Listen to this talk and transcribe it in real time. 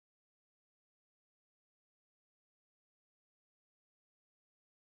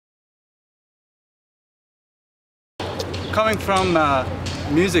coming from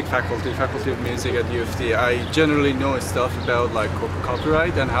music faculty of music at U of T, I generally know stuff about like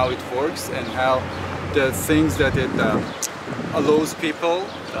copyright and how it works and how the things that it allows people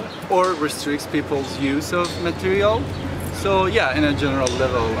or restricts people's use of material. So yeah, in a general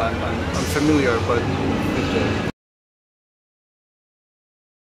level, I'm familiar, but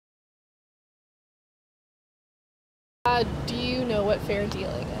do you know what fair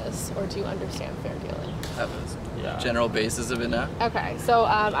dealing is, or do you understand fair dealing? General basis of it now? Okay, so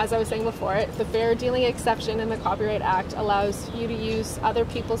as I was saying before, the fair dealing exception in the Copyright Act allows you to use other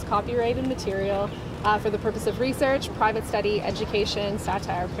people's copyrighted material for the purpose of research, private study, education,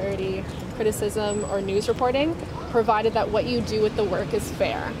 satire, parody, criticism, or news reporting, provided that what you do with the work is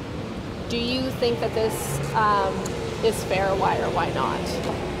fair. Do you think that this is fair? Why or why not?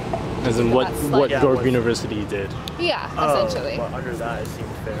 As in what York University did? Yeah, essentially. Well, under that, it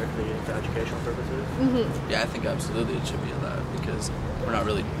seems fair for educational purposes. Mm-hmm. Yeah, I think absolutely it should be allowed because we're not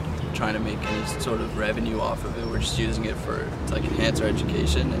really trying to make any sort of revenue off of it. We're just using it to like enhance our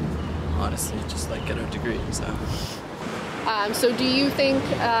education and honestly just like get our degree. So do you think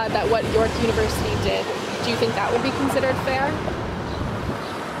that what York University did, do you think that would be considered fair?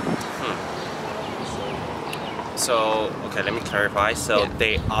 So, okay, let me clarify. So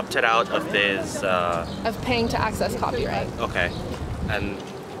they opted out of this... of paying to access copyright. Okay, and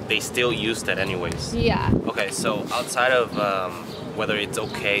they still used it anyways. Yeah. Okay, so outside of whether it's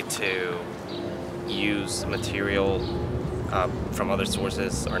okay to use material from other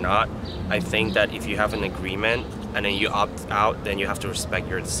sources or not, I think that if you have an agreement and then you opt out, then you have to respect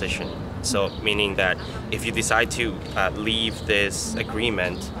your decision. So meaning that if you decide to leave this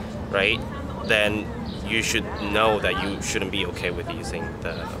agreement, right, then you should know that you shouldn't be okay with using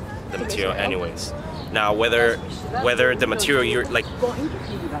the material anyways. Now whether the material you're like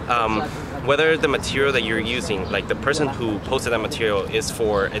whether the material that you're using, like the person who posted that material is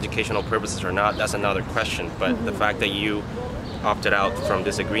for educational purposes or not, that's another question. But the fact that you opted out from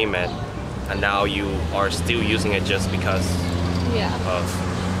this agreement and now you are still using it just because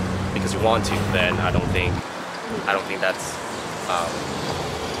because you want to, then I don't think that's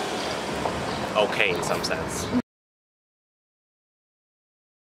okay in some sense.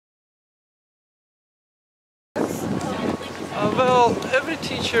 Well, every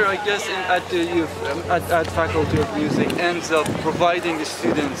teacher, I guess, at Faculty of Music ends up providing the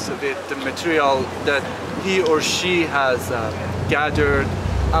students with the material that he or she has gathered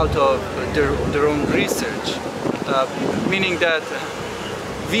out of their own research, meaning that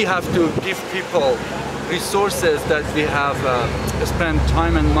we have to give people resources that we have spent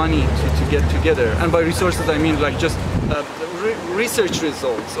time and money to get together. And by resources I mean like just research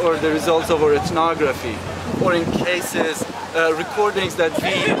results or the results of our ethnography, or in cases recordings that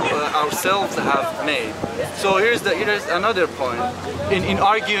we ourselves have made. So here's another point. In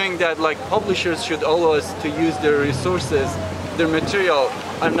arguing that like publishers should allow us to use their resources, their material,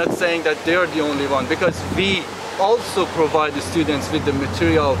 I'm not saying that they are the only one, because we also provide the students with the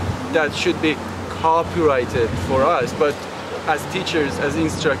material that should be copyrighted for us, but as teachers, as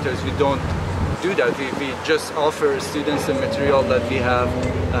instructors, we don't do that. We just offer students the material that we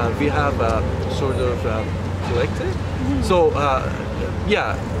have sort of collected. So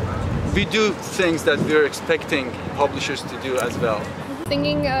yeah, we do things that we're expecting publishers to do as well.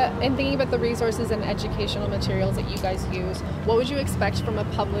 Thinking about the resources and educational materials that you guys use, what would you expect from a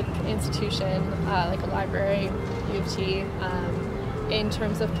public institution like a library, U of T, in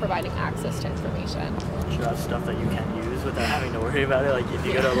terms of providing access to information? Should have stuff that you can use without having to worry about it. Like if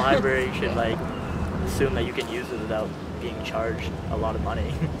you go to a library, you should like assume that you can use it without being charged a lot of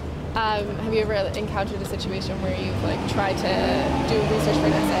money. Have you ever encountered a situation where you've like tried to do research for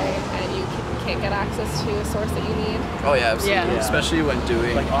an essay and you can't get access to a source that you need? Oh yeah, absolutely. Yeah. Especially when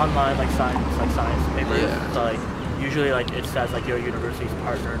doing like online, like science papers. Yeah. So like usually like it says like your university's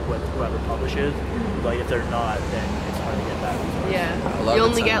partnered with whoever publishes. But if they're not, then it's hard to get that. Yeah. You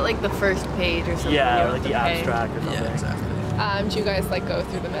only get like the first page or something. Yeah, or like the abstract or something. Yeah, exactly. Do you guys like go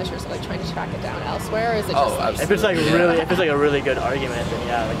through the measures of like trying to track it down elsewhere, or is it just like, if it's like if it's like a really good argument, then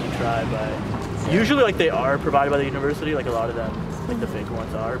yeah, like you try. But usually like they are provided by the university, like a lot of them, like the big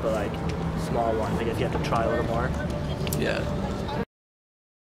ones are, but like small ones, I guess you have to try a little more. Yeah.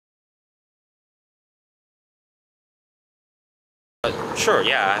 Sure,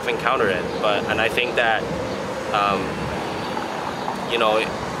 yeah, I've encountered it, and I think that you know,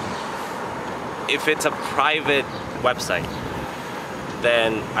 if it's a private website,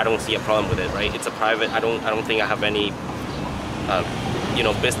 then I don't see a problem with it, right? It's a private. I don't think I have any you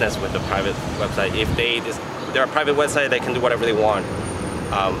know, business with the private website. If they're a private website, they can do whatever they want.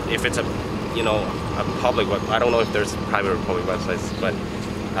 If it's a you know, a public web, I don't know if there's private or public websites, but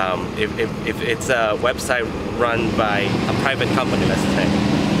if it's a website run by a private company, let's say,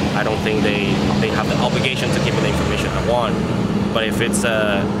 I don't think they have the obligation to give me the information I want. But if it's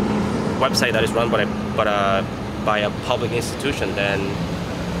a website that is run by a public institution, then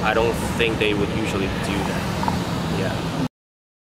I don't think they would usually do that. Yeah.